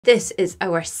This is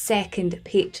our second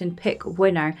patron pick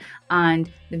winner,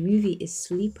 and the movie is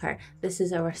Sleeper. This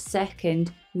is our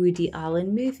second Woody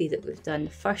Allen movie that we've done.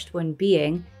 The first one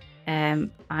being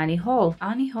Annie Hall.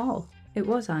 Annie Hall. It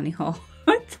was Annie Hall.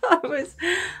 I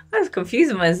was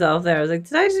confusing myself there. I was like,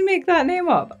 did I just make that name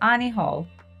up? Annie Hall.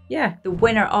 Yeah. The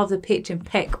winner of the patron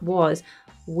pick was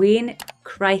Wayne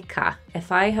Kryka.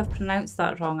 If I have pronounced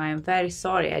that wrong, I am very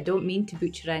sorry. I don't mean to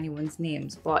butcher anyone's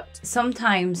names, but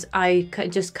sometimes I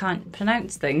just can't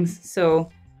pronounce things. So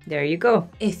there you go.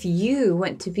 If you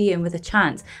want to be in with a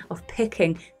chance of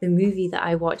picking the movie that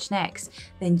I watch next,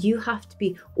 then you have to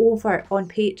be over on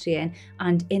Patreon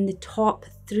and in the top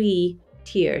 3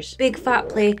 tiers. Big fat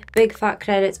play, big fat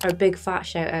credits, or big fat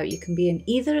shout out. You can be in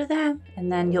either of them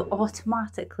and then you'll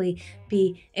automatically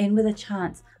be in with a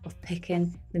chance of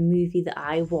picking the movie that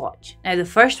I watch. Now the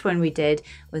first one we did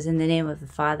was In the Name of the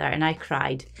Father and I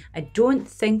cried. I don't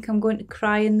think I'm going to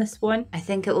cry in this one. I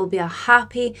think it will be a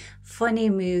happy,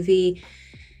 funny movie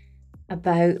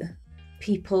about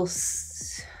people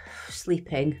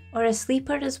sleeping. Or a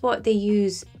sleeper is what they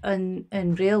use on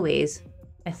railways,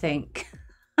 I think.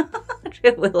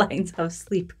 Railway lines have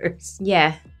sleepers.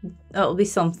 Yeah, it'll be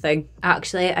something.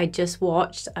 Actually, I just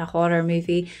watched a horror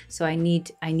movie, so I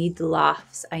need the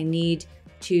laughs. I need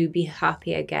to be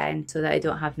happy again so that I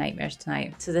don't have nightmares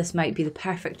tonight. So this might be the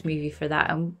perfect movie for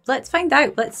that, and let's find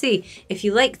out. Let's see. If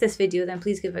you like this video, then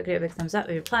please give it a great big thumbs up.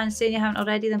 If you're planning to stay and you haven't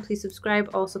already, then please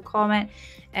subscribe, also comment,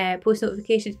 post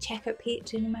notifications, check out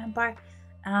Patreon, remember.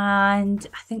 And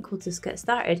I think we'll just get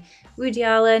started. Woody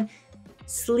Allen,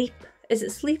 Sleep. Is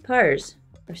it Sleepers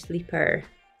or Sleeper?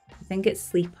 I think it's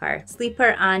Sleeper.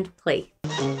 Sleeper and play.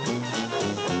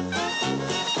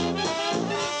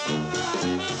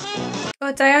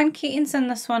 Oh, Diane Keaton's in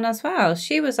this one as well.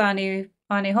 She was Annie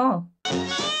Hall.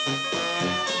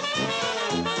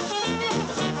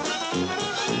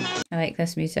 I like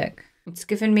this music. It's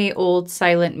giving me old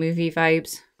silent movie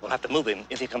vibes. We'll have to move him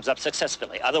if he comes up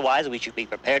successfully. Otherwise, we should be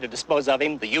prepared to dispose of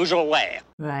him the usual way.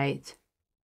 Right.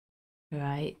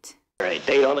 Right. A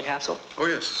date on the capsule? Oh,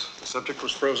 yes. The subject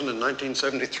was frozen in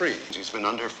 1973. He's been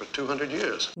under for 200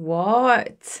 years.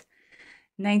 What?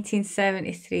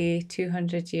 1973,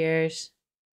 200 years.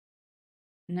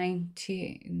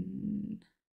 19...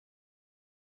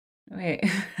 Wait,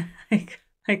 I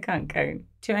can't count.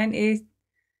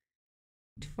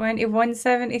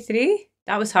 2173?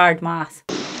 That was hard math.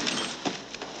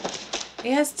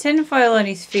 He has tinfoil on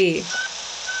his feet.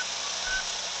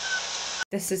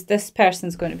 This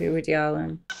person's going to be Woody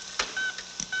Allen.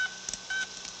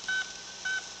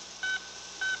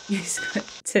 He's got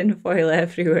tinfoil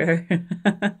everywhere.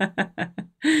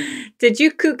 Did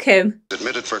you cook him?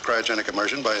 Admitted for cryogenic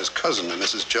immersion by his cousin,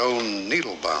 Mrs. Joan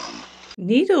Needlebaum.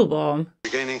 Needlebaum?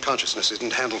 Regaining consciousness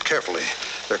isn't handled carefully.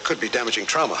 There could be damaging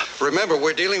trauma. Remember,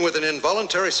 we're dealing with an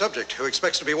involuntary subject who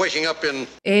expects to be waking up in...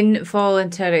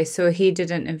 Involuntary, so he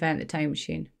didn't invent the time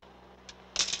machine.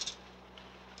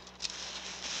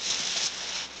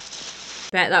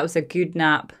 Bet that was a good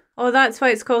nap. Oh, that's why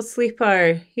it's called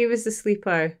Sleeper. He was the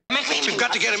sleeper. You've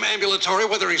got to get him ambulatory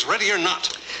whether he's ready or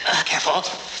not. Careful.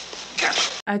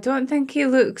 Careful. I don't think he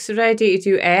looks ready to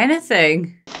do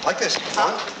anything. Like this.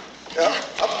 Up,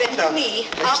 down. Knee,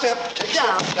 Take a step,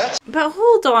 down. That's... But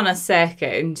hold on a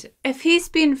second. If he's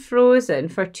been frozen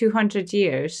for 200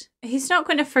 years, he's not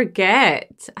going to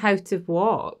forget how to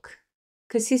walk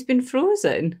because he's been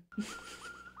frozen.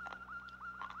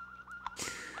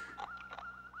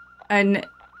 And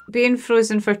being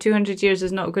frozen for 200 years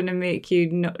is not going to make you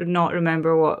not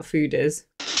remember what food is.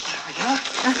 There we go.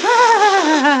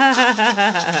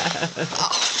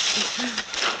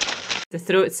 The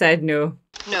throat said no.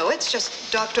 No, it's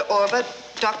just Dr. Orbit,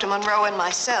 Dr. Monroe, and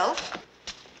myself.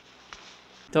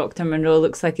 Dr. Monroe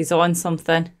looks like he's on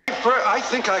something. I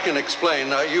think I can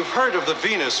explain. You've heard of the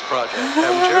Venus Project,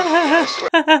 haven't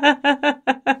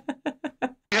you?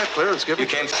 Yeah, clearance given. You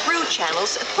came Through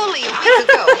channels, fully a week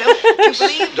ago. Don't you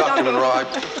believe, Dr. Monroe,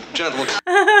 gentlemen.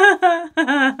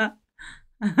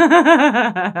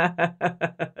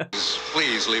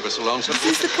 Please leave us alone. This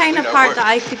is the kind of part that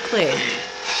I could play.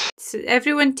 So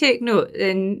everyone take note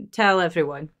and tell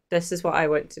everyone. This is what I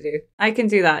want to do. I can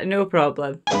do that, no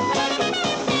problem.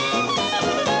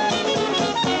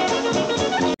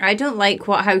 I don't like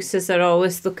what houses are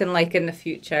always looking like in the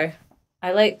future.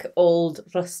 I like old,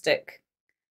 rustic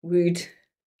wood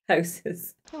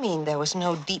houses. You mean there was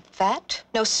no deep fat?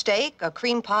 No steak or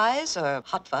cream pies or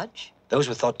hot fudge? Those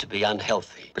were thought to be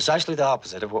unhealthy. Precisely the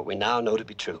opposite of what we now know to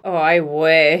be true. Oh, I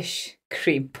wish.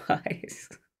 Cream pies.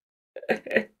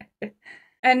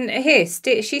 And hey,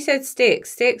 she said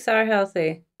steaks. Steaks are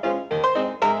healthy.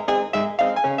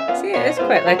 See it is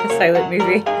quite like a silent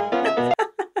movie.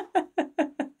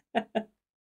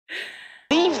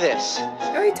 Leave this.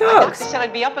 Oh, he The doctor talks. said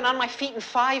I'd be up and on my feet in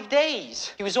 5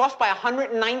 days. He was off by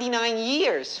 199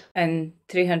 years. In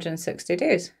 360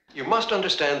 days. You must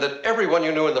understand that everyone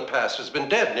you knew in the past has been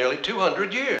dead nearly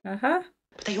 200 years. Uh-huh.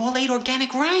 But they all ate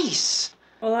organic rice.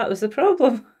 Well, that was the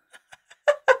problem.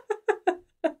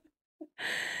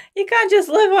 You can't just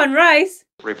live on rice.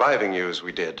 Reviving you, as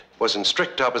we did, was in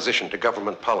strict opposition to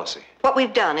government policy. What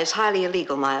we've done is highly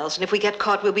illegal, Miles, and if we get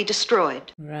caught, we'll be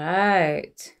destroyed.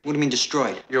 Right. What do you mean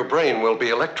destroyed? Your brain will be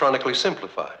electronically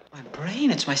simplified. My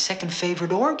brain, it's my second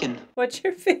favorite organ. What's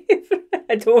your favorite?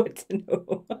 I don't want to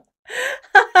know.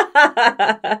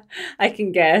 I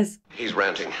can guess. He's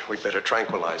ranting. We'd better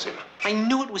tranquilize him. I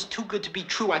knew it was too good to be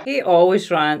true. He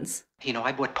always rants. You know,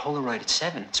 I bought Polaroid at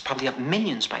 7. It's probably up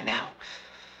millions by now.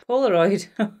 Polaroid.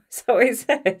 That's what he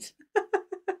said.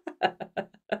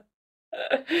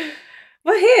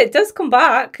 Well, hey, it does come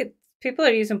back. People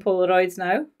are using Polaroids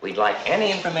now. We'd like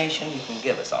any information you can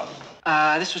give us on them.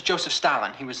 This was Joseph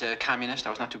Stalin. He was a communist. I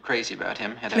was not too crazy about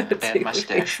him. Had a bad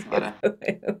mustache. But, That's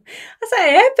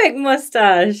an epic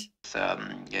mustache.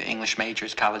 English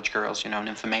majors, college girls, you know,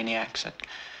 nymphomaniacs.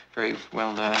 Very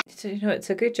well. So, you know, it's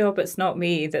a good job it's not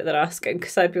me that they're asking,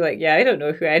 because I'd be like, yeah, I don't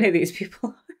know who any of these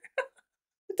people are.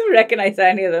 I don't recognise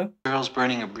any of them. Girls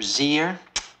burning a brazier.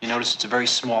 You notice it's a very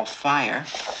small fire.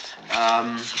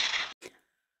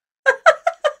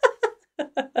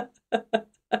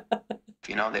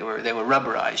 You know, they were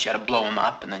rubberized. You had to blow them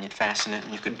up, and then you'd fasten it,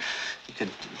 and you could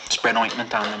spread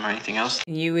ointment on them or anything else.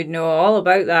 You would know all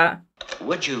about that.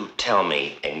 Would you tell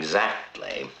me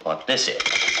exactly what this is?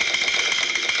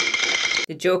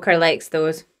 The Joker likes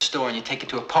those. Store, and you take it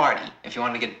to a party if you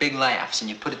want to get big laughs, and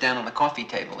you put it down on the coffee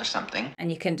table or something.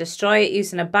 And you can destroy it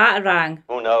using a batarang.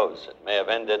 Who knows? It may have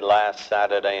ended last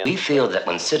Saturday. We feel that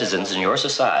when citizens in your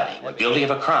society were guilty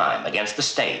of a crime against the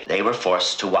state, they were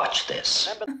forced to watch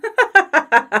this.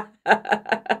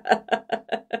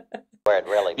 Where it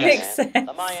really Makes began.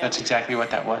 sense. That's exactly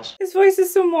what that was. His voice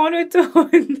is so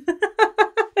monotone.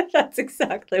 That's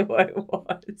exactly what it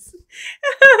was.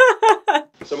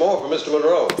 Some more for Mr.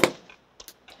 Monroe.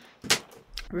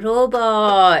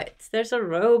 Robot. There's a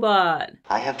robot.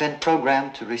 I have been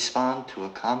programmed to respond to a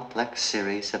complex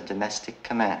series of domestic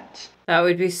commands. That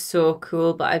would be so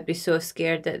cool, but I'd be so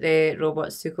scared that the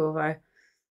robots took over.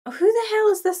 Oh, who the hell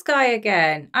is this guy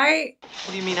again?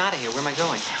 What do you mean out of here? Where am I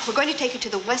going? We're going to take you to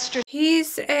the Western...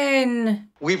 He's in...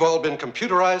 We've all been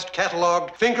computerized,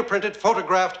 cataloged, fingerprinted,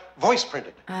 photographed, voice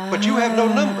printed. But you have no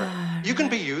number. You can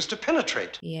be used to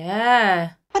penetrate.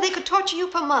 Yeah. Well, they could torture you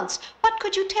for months. What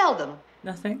could you tell them?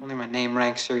 Nothing. Only my name,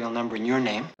 rank, serial number, and your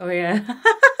name. Oh, yeah.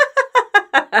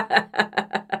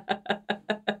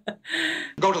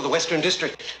 Go to the Western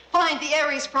District. Find the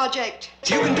Ares Project.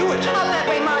 You can do it. Out that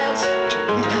way,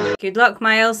 Miles. Good luck,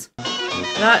 Miles.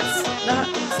 That's not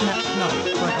going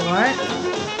to work.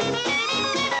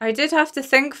 I did have to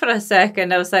think for a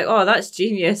second. I was like, oh, that's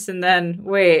genius. And then,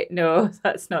 wait, no,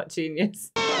 that's not genius.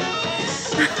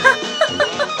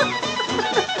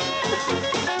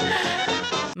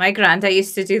 My granddad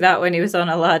used to do that when he was on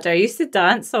a ladder. I used to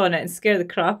dance on it and scare the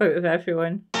crap out of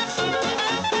everyone.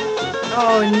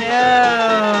 Oh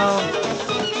no!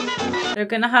 They're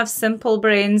gonna have simple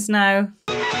brains now.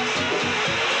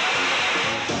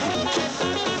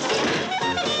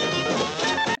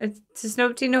 Does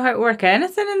nobody know how to work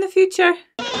anything in the future?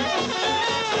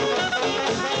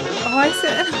 Oh, I see.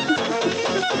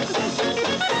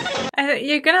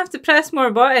 You're gonna have to press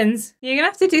more buttons. You're gonna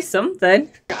have to do something.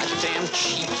 Goddamn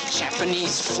cheap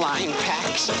Japanese flying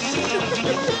packs.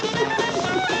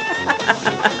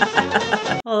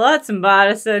 Well, that's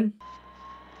embarrassing.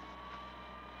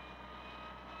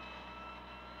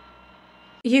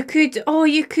 Could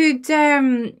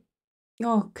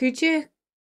you,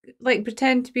 like,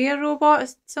 pretend to be a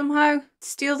robot somehow?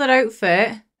 Steal their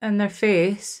outfit and their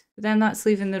face, but then that's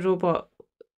leaving the robot,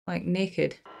 like,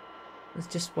 naked. With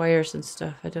just wires and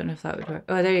stuff. I don't know if that would work.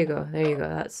 Oh, there you go. There you go.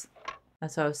 That's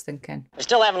what I was thinking. We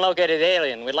still haven't located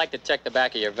Alien. We'd like to check the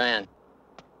back of your van.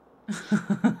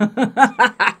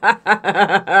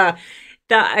 That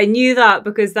I knew that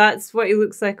because that's what he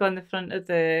looks like on the front of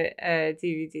the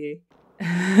DVD.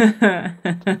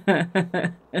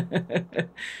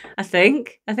 I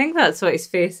think that's what his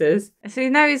face is. So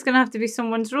now he's gonna have to be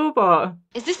someone's robot.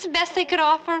 Is this the best they could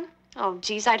offer? Oh,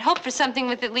 geez, I'd hope for something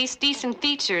with at least decent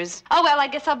features. Oh, well, I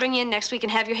guess I'll bring you in next week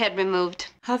and have your head removed.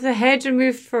 Have the head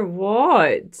removed for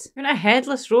what? You're not a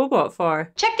headless robot for?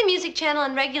 Check the music channel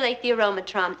and regulate the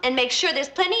aromatron. And make sure there's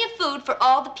plenty of food for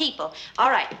all the people. All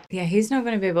right. Yeah, he's not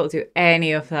going to be able to do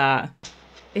any of that.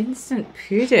 Instant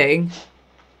pudding?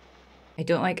 I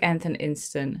don't like anything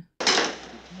instant.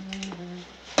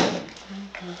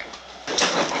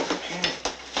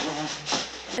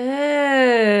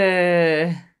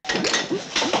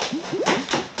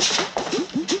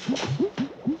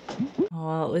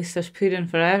 Well, at least there's pudding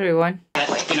for everyone.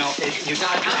 You know, you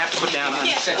have to put down on.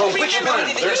 Oh, which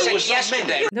one? There was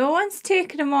yesterday. No one's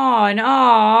taking them on.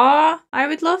 Aww. I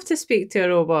would love to speak to a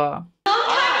robot. Long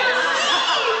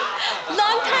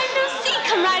time no see.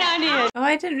 Come right on in. Oh,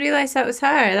 I didn't realise that was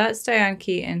her. That's Diane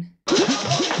Keaton.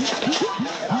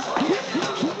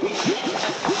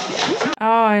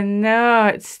 Oh no,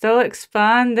 it's still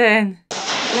expanding.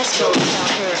 Let's go tell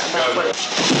her about what...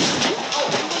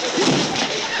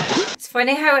 It's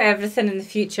funny how everything in the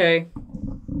future,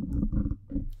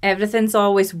 everything's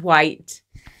always white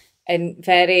and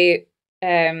very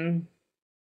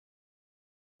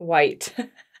white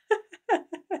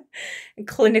and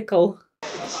clinical.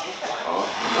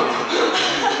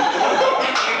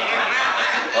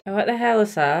 What the hell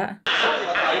is that?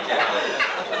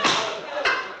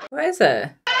 What is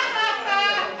it?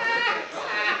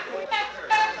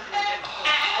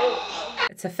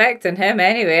 It's affecting him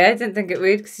anyway. I didn't think it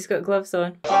would because he's got gloves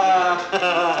on.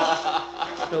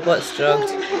 Robot's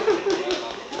drugged.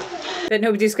 But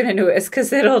nobody's going to notice because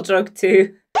they're all drugged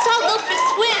too. Let's all go for a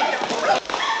swim.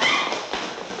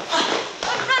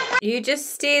 You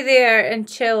just stay there and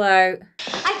chill out.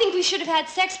 I think we should have had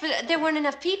sex, but there weren't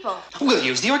enough people. We'll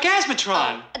use the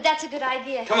orgasmatron. That's a good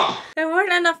idea. Come on. There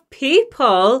weren't enough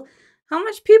people. How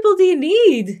much people do you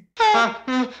need?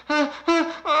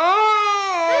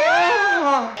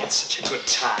 It's such a good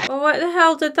time. Well, what the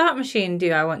hell did that machine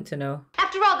do, I want to know?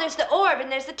 After all, there's the orb,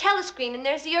 and there's the telescreen, and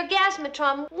there's the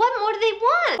orgasmatron. What more do they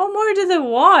want? What more do they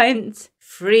want?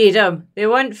 Freedom. They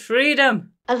want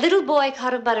freedom. A little boy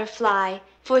caught a butterfly,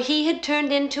 for he had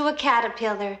turned into a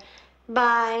caterpillar.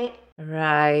 By...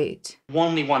 Right.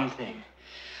 Only one thing.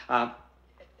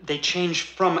 They change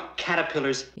from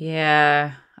caterpillars.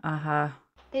 Yeah. Uh-huh.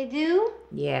 They do?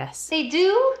 Yes. They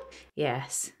do?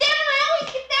 Yes. Damn it, I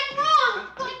always get that wrong!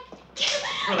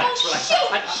 Relax.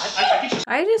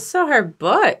 I just saw her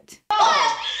butt.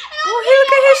 Oh, hey,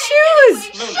 look at her shoes!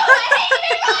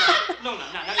 No.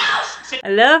 I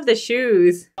love the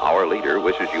shoes. Our leader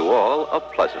wishes you all a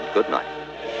pleasant good night.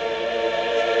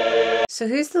 So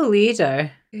who's the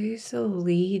leader? Who's the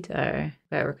leader?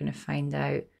 Bet we're gonna find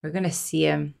out. We're gonna see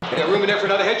him. You got room in there for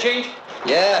another head change?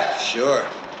 Yeah, sure.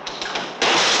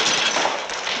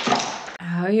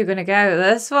 How are you gonna get out of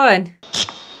this one?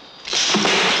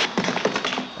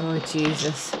 Oh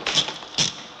Jesus.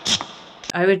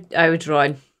 I would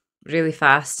run really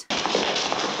fast.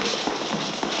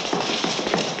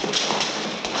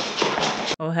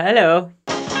 Oh hello.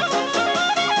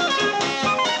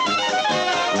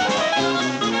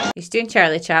 He's doing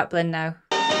Charlie Chaplin now.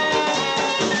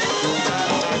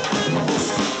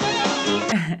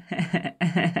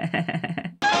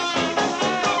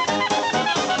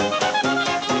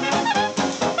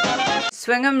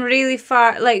 Swing him really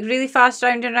far, like really fast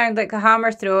round and round like a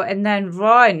hammer throw, and then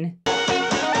run.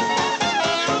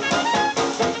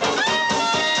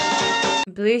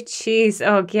 Blue cheese,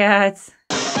 oh god.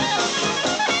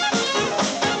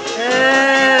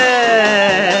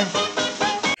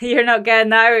 You're not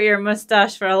getting that out of your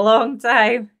mustache for a long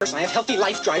time. I have healthy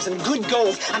life drives and good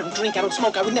goals. I don't drink, I don't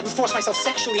smoke. I would never force myself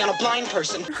sexually on a blind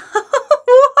person.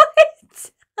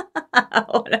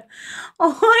 What?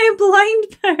 Why a blind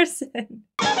person?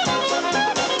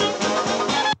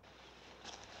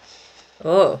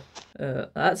 Oh,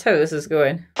 that's how this is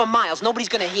going. For miles, nobody's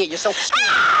gonna hear you, so scream.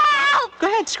 Go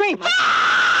ahead, scream.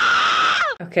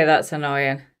 Okay, that's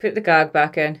annoying. Put the gag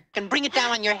back in. And bring it down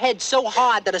on your head so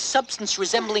hard that a substance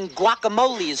resembling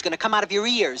guacamole is gonna come out of your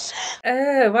ears.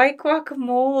 Why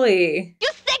guacamole? You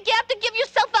think you have to give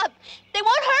yourself up. They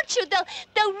won't hurt you. They'll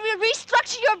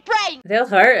restructure your brain. They'll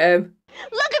hurt him.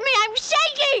 Look at me, I'm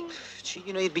shaking. Gee,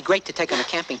 you know, you'd be great to take on a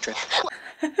camping trip.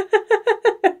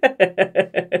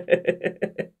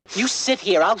 You sit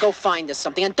here, I'll go find us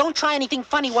something, and don't try anything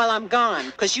funny while I'm gone,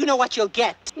 because you know what you'll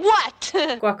get. What?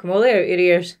 Guacamole out your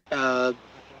ears.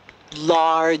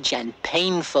 Large and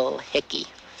painful hickey.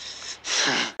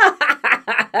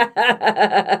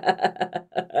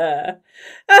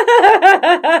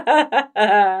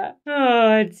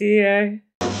 Oh dear.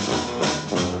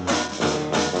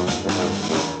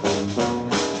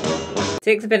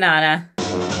 Take the banana.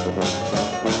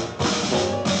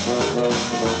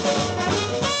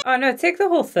 Oh no, take the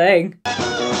whole thing.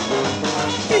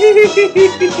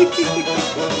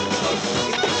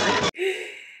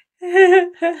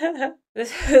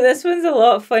 This one's a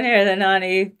lot funnier than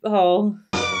Annie Hall.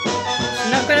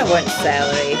 I'm not going to want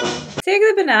celery. Take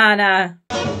the banana.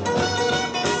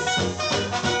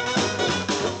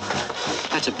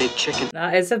 That's a big chicken.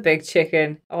 That is a big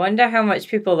chicken. I wonder how much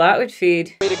people that would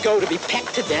feed. Way to go to be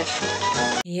pecked to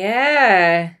death.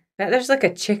 Yeah. Bet there's like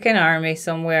a chicken army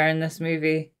somewhere in this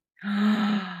movie.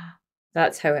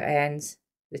 That's how it ends.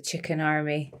 The chicken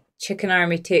army. Chicken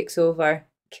army takes over.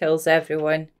 Kills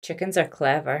everyone. Chickens are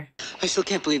clever. I still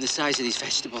can't believe the size of these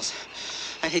vegetables.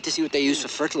 I'd hate to see what they use for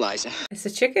fertilizer. It's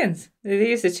the chickens. They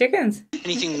use the chickens.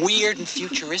 Anything weird and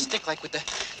futuristic, like with the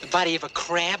body of a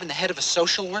crab and the head of a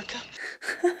social worker?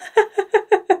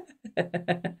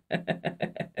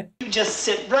 You just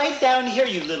sit right down here,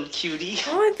 you little cutie.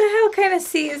 What the hell kind of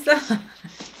seat is that?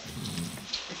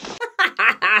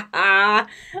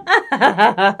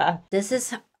 This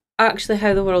is actually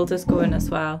how the world is going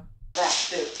as well.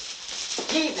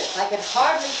 Jesus, I could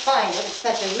hardly find it. It's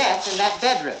such a mess in that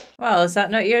bedroom. Well, is that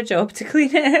not your job to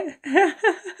clean it?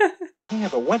 Yeah,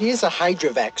 but what is a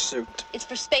hydrovac suit? It's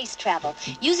for space travel.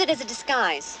 Use it as a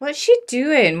disguise. What's she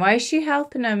doing? Why is she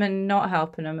helping him and not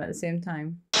helping him at the same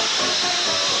time?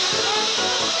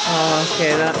 Oh,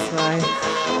 okay, that's why.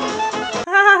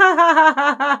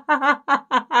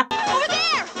 Over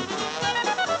there!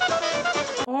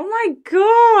 Oh my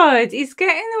god! He's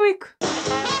getting away.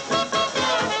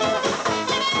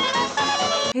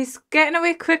 He's getting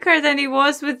away quicker than he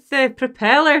was with the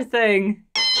propeller thing.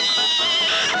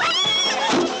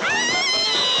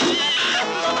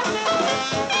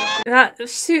 That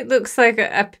suit looks like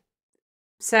a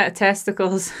set of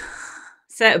testicles.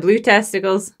 Set of blue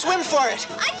testicles. Swim for it!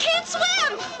 I can't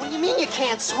swim! What do you mean you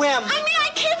can't swim? I mean, I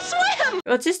can't swim!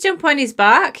 Well, just jump on his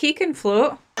back. He can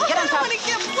float. Get on top.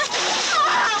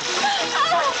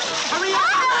 Hurry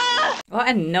up! What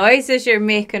a noises you're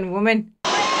making, woman.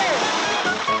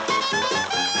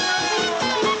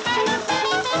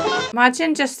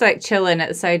 Imagine just like chilling at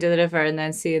the side of the river and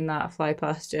then seeing that fly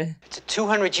past you. It's a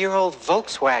 200-year-old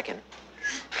Volkswagen.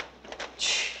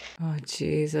 Oh,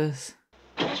 Jesus.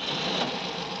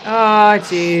 Oh,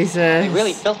 Jesus. They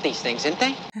really built these things, didn't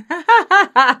they?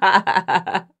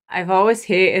 I've always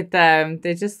hated them.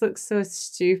 They just look so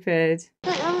stupid.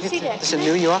 I don't see that. It's a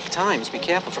New York Times. Be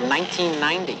careful. From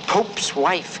 1990. Pope's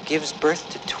wife gives birth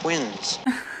to twins.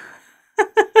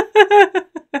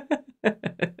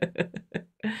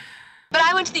 But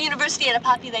I went to the university at a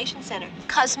population center.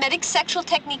 Cosmetic, sexual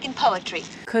technique, and poetry.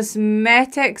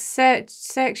 Cosmetic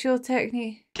sexual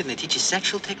technique. Can they teach you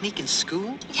sexual technique in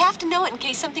school? You have to know it in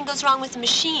case something goes wrong with the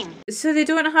machine. So they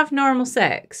don't have normal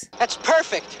sex? That's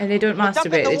perfect. And they don't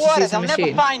masturbate, they just use a machine.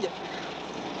 Never find it.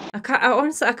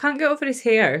 Honestly, I can't get over his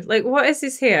hair. Like, what is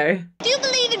his hair? Do you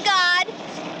believe in God?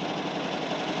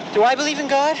 Do I believe in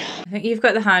God? I think you've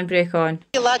got the handbrake on.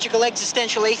 Illogical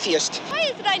existential atheist. Why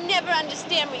is it I never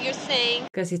understand what you're saying?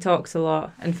 Because he talks a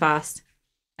lot and fast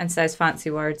and says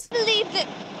fancy words. I believe that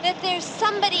there's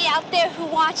somebody out there who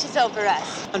watches over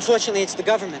us. Unfortunately, it's the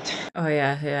government. Oh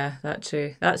yeah, that's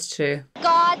true. That's true.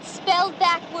 God spelled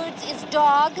backwards is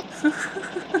dog.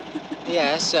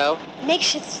 Yeah, so?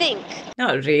 Makes you think.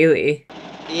 Not really.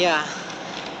 Yeah.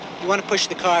 You want to push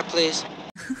the car, please?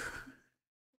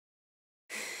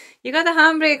 You got the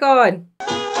handbrake on.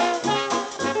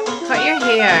 Cut your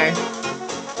hair.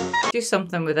 Do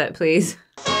something with it, please.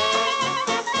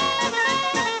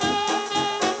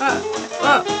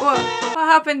 What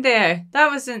happened there? That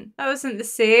wasn't the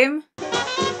same.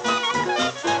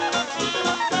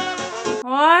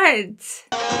 What?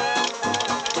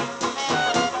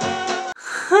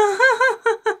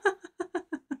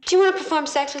 Do you want to perform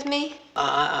sex with me?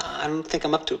 I don't think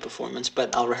I'm up to a performance,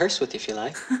 but I'll rehearse with you if you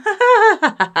like.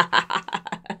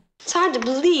 It's hard to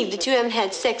believe that you haven't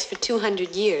had sex for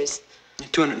 200 years.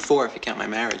 204 if you count my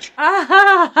marriage.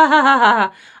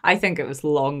 I think it was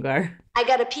longer. I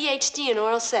got a PhD in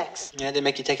oral sex. Yeah, did they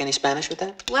make you take any Spanish with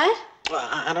that? What? Well,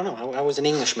 I don't know. I was an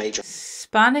English major.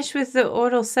 Spanish with the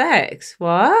oral sex?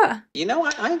 What? You know,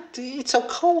 it's so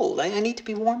cold. I need to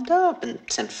be warmed up and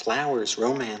sent flowers,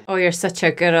 romance. Oh, you're such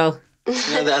a girl. You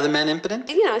know, the other men impotent?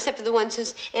 You know, except for the ones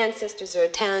whose ancestors are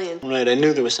Italian. Right, I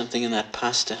knew there was something in that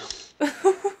pasta.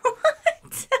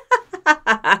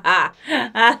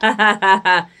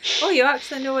 Oh, you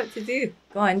actually know what to do.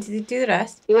 Go on, do the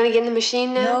rest. You want to get in the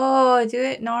machine now? No, do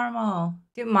it normal.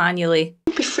 Do it manually.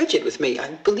 Don't be frigid with me.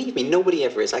 Believe me, nobody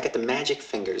ever is. I got the magic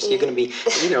fingers. You're going to be,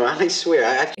 I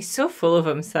swear. He's so full of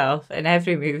himself in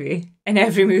every movie. In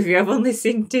every movie I've only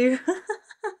seen two.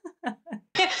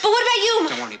 Yeah, but what about you?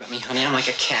 Don't worry about me, honey. I'm like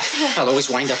a cat. I'll always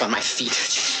wind up on my feet.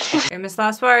 Famous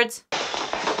last words.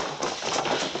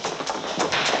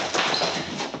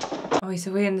 Oh, he's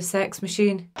away in the sex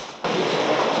machine.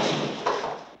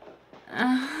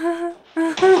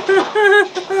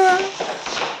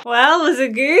 Well, was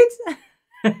it good?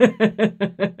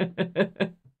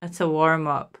 That's a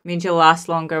warm-up. Means you'll last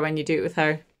longer when you do it with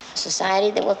her. A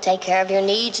society that will take care of your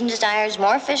needs and desires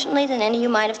more efficiently than any you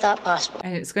might have thought possible.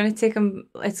 And it's going to take them...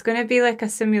 It's going to be like a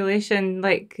simulation,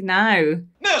 like, now.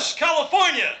 Miss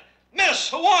California, Miss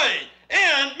Hawaii,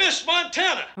 and Miss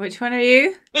Montana. Which one are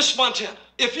you? Miss Montana,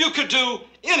 if you could do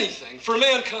anything for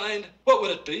mankind, what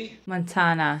would it be?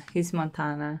 Montana. He's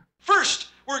Montana. First,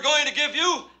 we're going to give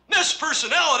you Miss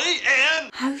Personality and...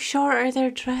 How short are their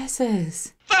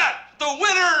dresses? That the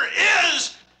winner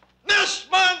is Miss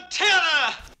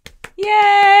Montana!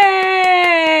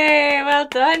 Yay! Well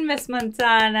done, Miss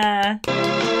Montana.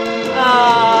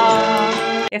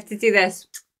 Oh, you have to do this.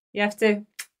 You have to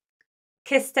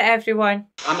kiss to everyone.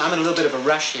 I'm in a little bit of a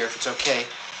rush here, if it's okay.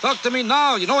 Talk to me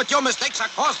now. You know what your mistakes are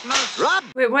costing us? Rob!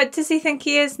 Wait, what does he think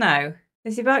he is now?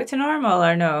 Is he back to normal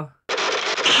or no?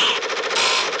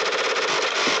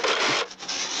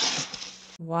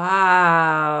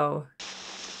 Wow.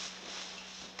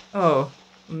 Oh,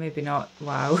 maybe not.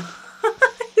 Wow.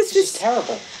 This is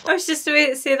terrible. I was just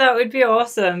waiting to say that would be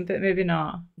awesome, but maybe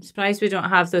not. I'm surprised we don't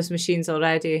have those machines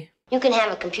already. You can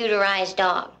have a computerized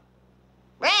dog.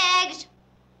 Rags!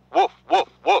 Woof, woof,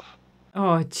 woof.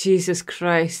 Oh, Jesus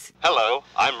Christ. Hello,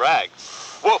 I'm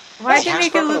Rags. Woof. Why did they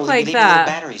make it look like that?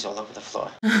 Batteries all over the floor.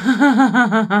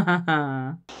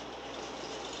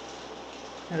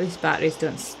 At least batteries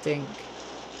don't stink.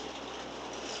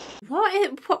 Why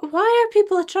are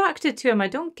people attracted to him? I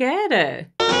don't get it.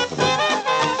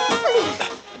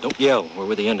 Don't yell. We're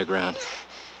with the underground.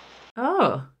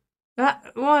 Oh.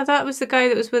 That was the guy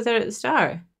that was with her at the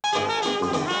start.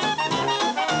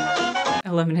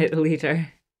 Eliminate the leader.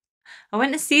 I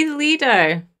went to see the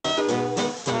leader.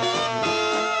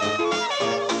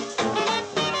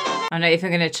 I'm not even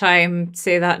going to try and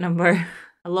say that number.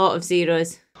 A lot of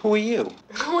zeros. Who are you?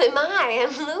 Who am I?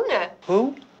 I'm Luna.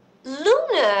 Who?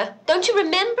 Luna! Don't you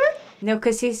remember? No,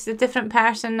 because he's a different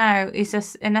person now. He's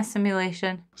just in a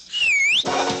simulation.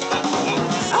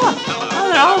 Oh,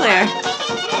 they're all there.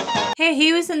 Hey,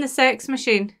 he was in the sex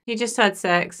machine. He just had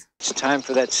sex. It's time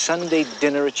for that Sunday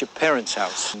dinner at your parents'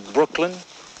 house in Brooklyn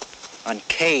on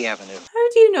K Avenue. How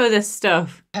do you know this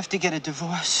stuff? I have to get a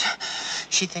divorce.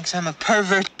 She thinks I'm a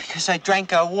pervert because I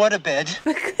drank our waterbed.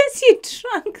 Because you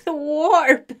drank the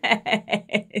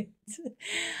waterbed.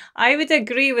 I would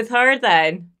agree with her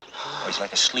then. Oh, he's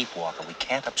like a sleepwalker. We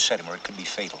can't upset him or it could be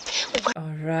fatal.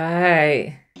 All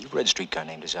right. You've read Streetcar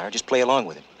Named Desire. Just play along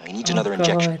with him. He needs another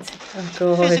injection. Oh,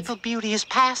 God. Physical beauty is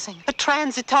passing, a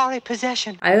transitory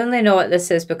possession. I only know what this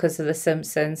is because of The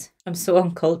Simpsons. I'm so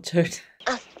uncultured.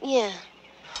 Yeah.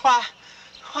 Why,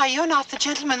 you're not the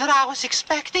gentleman that I was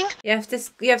expecting. You have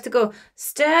to go,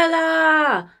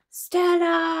 Stella!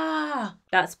 Stella!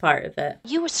 That's part of it.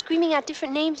 You were screaming out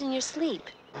different names in your sleep.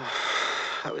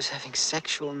 I was having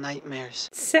sexual nightmares.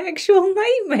 Sexual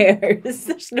nightmares?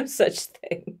 There's no such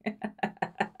thing.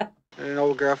 An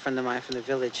old girlfriend of mine from the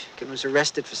village was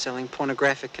arrested for selling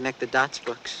pornographic connect-the-dots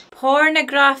books.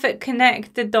 Pornographic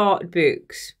connect-the-dot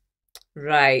books.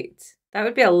 Right. That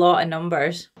would be a lot of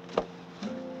numbers.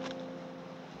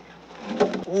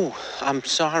 Oh, I'm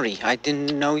sorry. I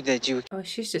didn't know that you... Oh,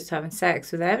 she's just having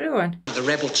sex with everyone. The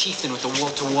rebel chieftain with the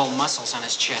wall-to-wall muscles on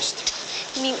his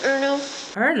chest. You mean Erno?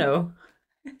 Erno?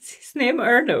 Is his name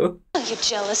Erno? Oh, you're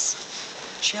jealous.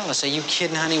 Jealous? Are you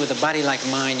kidding, honey? With a body like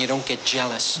mine, you don't get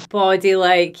jealous. Body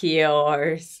like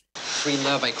yours. Free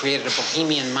love. I created a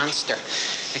bohemian monster.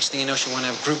 Next thing you know, she'll want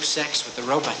to have group sex with the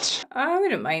robots. I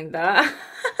wouldn't mind that.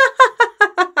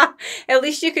 At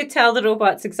least you could tell the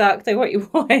robots exactly what you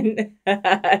want.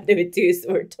 They would do as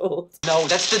they were told. No,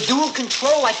 that's the dual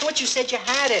control. I thought you said you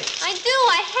had it. I do.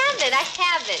 I have it. I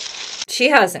have it. She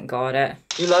hasn't got it.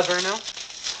 You love her now?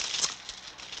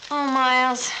 Oh,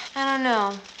 Miles. I don't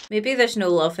know. Maybe there's no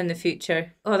love in the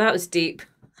future. Oh, that was deep.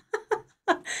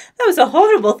 That was a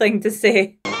horrible thing to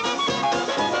say.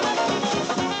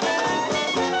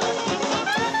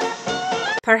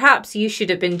 Perhaps you should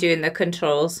have been doing the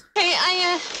controls. Hey,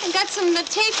 I got some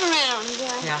tape around.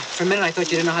 Yeah, for a minute I thought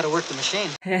you didn't know how to work the machine.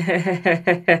 None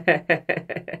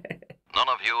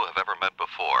of you have ever met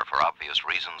before for obvious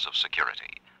reasons of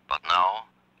security. But now,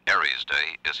 Aries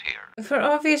Day is here. For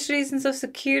obvious reasons of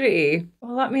security.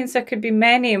 Well, that means there could be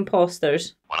many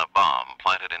imposters. When a bomb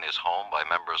planted in his home by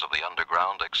members of the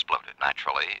underground exploded.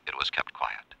 Naturally, it was kept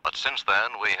quiet. But since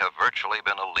then, we have virtually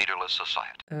been a leaderless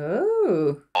society.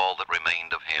 Oh. All that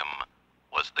remained of him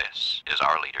was this, is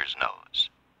our leader's nose.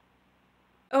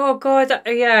 Oh, God.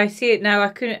 Yeah, I see it now. I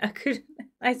couldn't.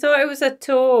 I thought it was a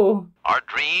toe. Our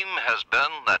dream has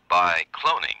been that by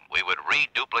cloning, we would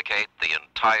reduplicate the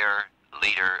entire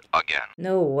leader again.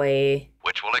 No way.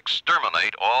 Which will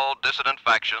exterminate all dissident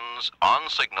factions on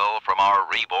signal from our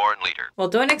reborn leader. Well,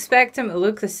 don't expect him to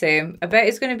look the same. I bet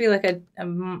he's going to be like a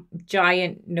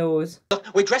giant nose.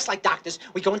 We dress like doctors,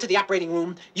 we go into the operating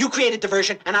room, you create a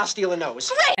diversion, and I'll steal a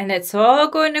nose. And it's all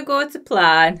going to go to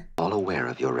plan. All aware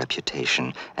of your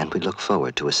reputation, and we look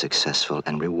forward to a successful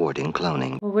and rewarding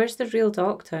cloning. Well, where's the real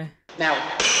doctor? Now,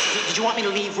 did you want me to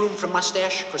leave room for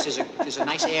mustache? Because there's a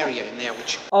nice area in there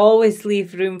which... Always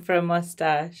leave room for a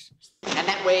mustache. And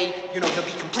that way, you know, he'll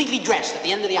be completely dressed at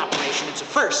the end of the operation. It's a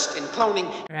first in cloning.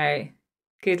 Right.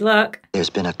 Good luck. There's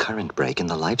been a current break in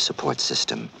the life support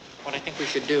system. What I think we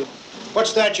should do...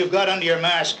 What's that you've got under your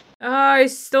mask? Oh, he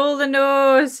stole the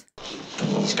nose.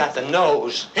 He's got the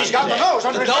nose. He's got the nose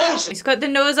under his nose. He's got the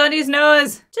nose on his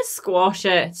nose. Just squash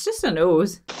it. It's just a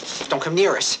nose. Don't come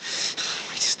near us.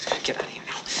 Just get out of here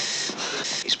now.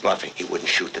 He's bluffing. He wouldn't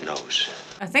shoot the nose.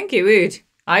 I think he would.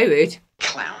 I would.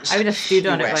 Clowns. I would have stood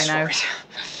on it by now.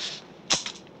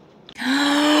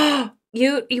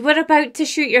 You were about to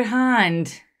shoot your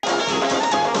hand.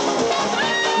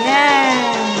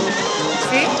 Yeah.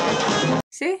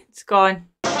 See? It's gone.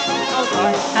 All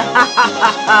gone.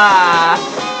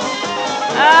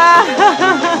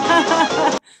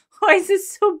 Why is it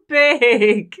so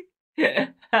big?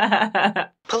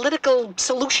 Political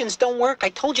solutions don't work. I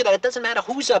told you that. It doesn't matter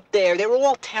who's up there. They're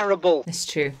all terrible. It's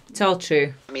true. It's all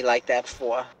true. Me like that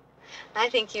for? I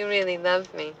think you really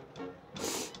love me.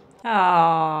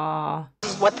 Aww.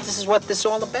 This is what this is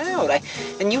all about.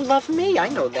 And you love me. I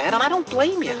know that, and I don't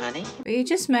blame you, honey. But you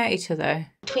just met each other.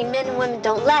 Between men and women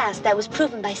don't last. That was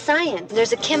proven by science.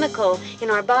 There's a chemical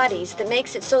in our bodies that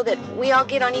makes it so that we all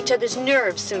get on each other's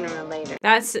nerves sooner or later.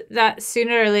 That's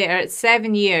sooner or later. It's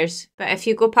 7 years. But if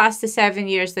you go past the 7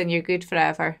 years, then you're good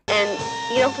forever. And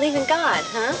you don't believe in God,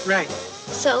 huh? Right.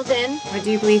 So then... What do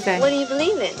you believe in? What do you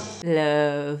believe in?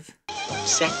 Love.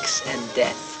 Sex and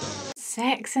death.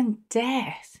 Sex and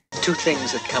death? Two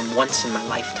things that come once in my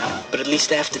lifetime. But at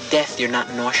least after death, you're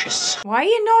not nauseous. Why are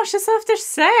you nauseous after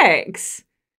sex?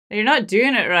 You're not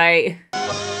doing it right.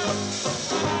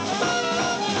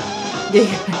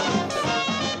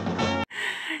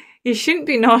 You shouldn't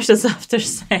be nauseous after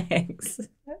sex.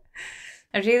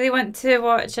 I really want to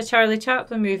watch a Charlie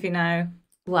Chaplin movie now.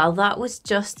 Well, that was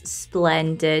just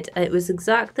splendid. It was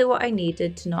exactly what I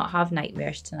needed to not have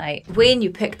nightmares tonight. Wayne,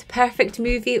 you picked the perfect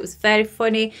movie. It was very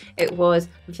funny. It was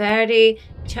very...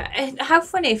 How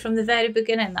funny from the very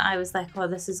beginning that I was like, oh,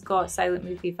 this has got silent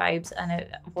movie vibes. And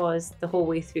it was the whole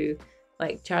way through.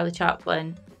 Like, Charlie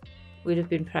Chaplin would have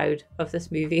been proud of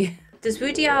this movie. Does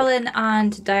Woody Allen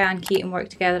and Diane Keaton work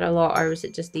together a lot, or was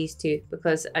it just these two?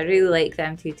 Because I really like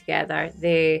them two together.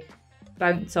 They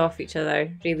bounce off each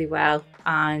other really well,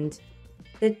 and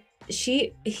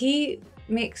she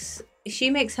makes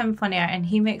him funnier and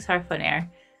he makes her funnier,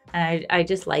 and I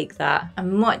just like that. I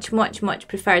much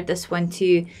preferred this one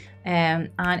too.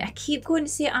 And I keep going to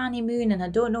say Annie Moon, and I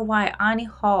don't know why. Annie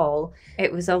Hall,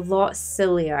 it was a lot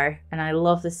sillier, and I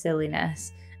love the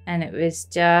silliness, and it was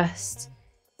just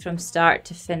from start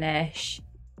to finish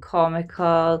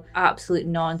comical, absolute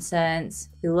nonsense.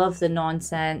 We love the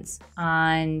nonsense,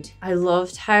 and I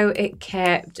loved how it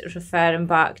kept referring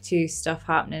back to stuff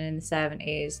happening in the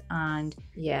 70s, and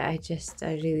yeah, I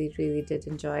really did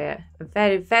enjoy it.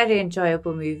 A very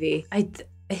enjoyable movie.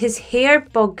 His hair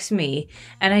bugs me,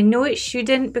 and I know it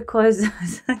shouldn't, because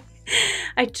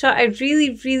I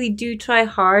really do try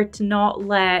hard to not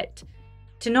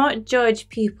judge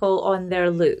people on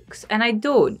their looks, and I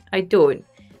don't.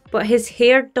 But his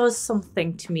hair does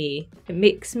something to me. It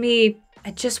makes me,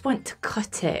 I just want to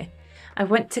cut it. I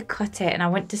want to cut it, and I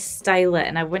want to style it,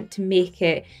 and I want to make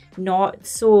it not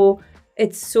so,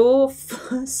 it's so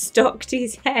stuck to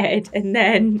his head, and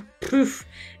then poof,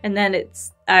 and then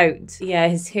it's out. Yeah,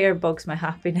 his hair bugs my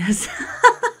happiness.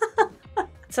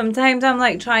 Sometimes I'm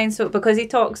like trying because he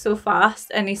talks so fast,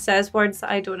 and he says words that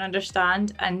I don't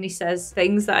understand, and he says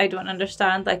things that I don't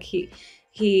understand, like he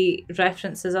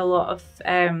references a lot of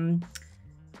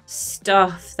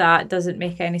stuff that doesn't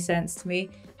make any sense to me,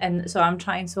 and so I'm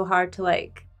trying so hard to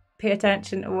like pay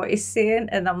attention to what he's saying,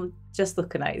 and I'm just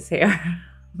looking at his hair.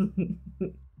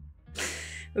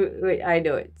 I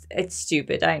know it's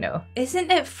stupid, I know.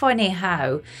 Isn't it funny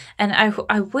how, and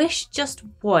I wish just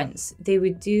once they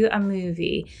would do a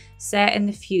movie set in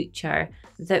the future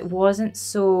that wasn't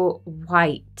so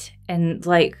white and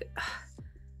like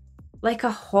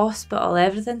a hospital.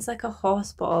 Everything's like a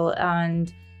hospital,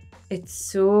 and it's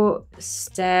so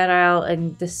sterile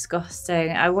and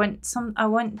disgusting. I want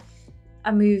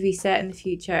a movie set in the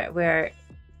future where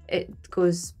it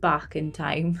goes back in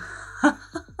time.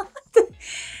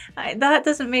 That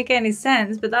doesn't make any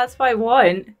sense, but that's what I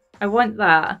want. I want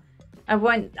that. I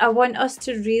want us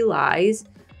to realise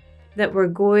that we're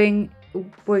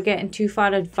getting too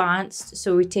far advanced,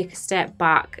 so we take a step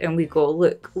back and we go,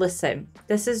 look, listen,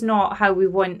 this is not how we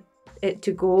want it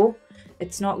to go.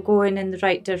 It's not going in the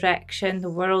right direction. The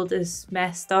world is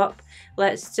messed up.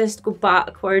 Let's just go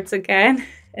backwards again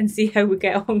and see how we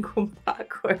get on going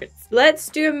backwards. Let's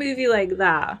do a movie like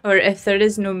that. Or if there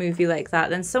is no movie like that,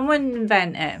 then someone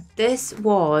invent it. This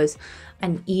was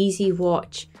an easy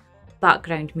watch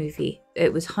background movie.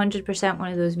 It was 100%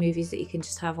 one of those movies that you can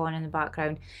just have on in the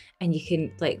background and you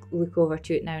can like look over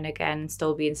to it now and again and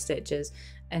still be in stitches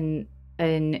and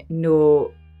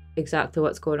know exactly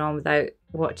what's going on without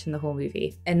watching the whole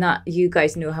movie. And that, you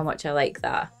guys know how much I like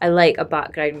that. I like a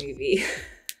background movie.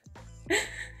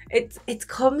 It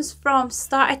comes from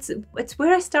it's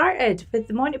where I started with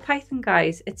the Monty Python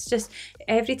guys. It's just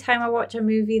every time I watch a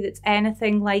movie that's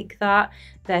anything like that,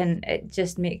 then it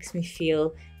just makes me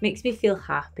feel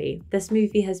happy. This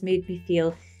movie has made me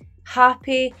feel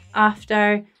happy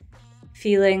after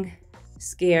feeling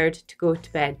scared to go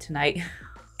to bed tonight.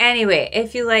 Anyway,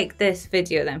 if you like this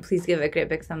video, then please give it a great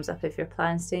big thumbs up. If you're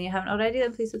planning to and you haven't already,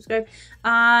 then please subscribe.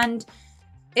 And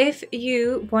if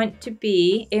you want to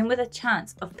be in with a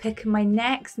chance of picking my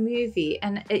next movie,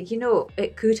 and you know,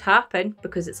 it could happen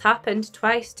because it's happened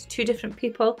twice to 2 different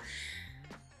people,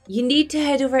 you need to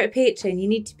head over to Patreon. You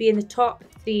need to be in the top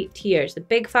 3 tiers. The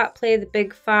big fat play, the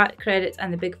big fat credits,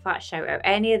 and the big fat shout out.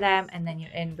 Any of them, and then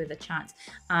you're in with a chance.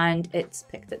 And it's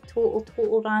picked at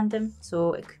total random,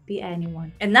 so it could be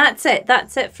anyone. And that's it.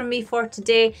 That's it from me for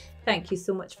today. Thank you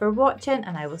so much for watching,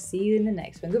 and I will see you in the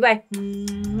next one. Goodbye.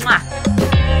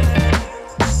 Mwah.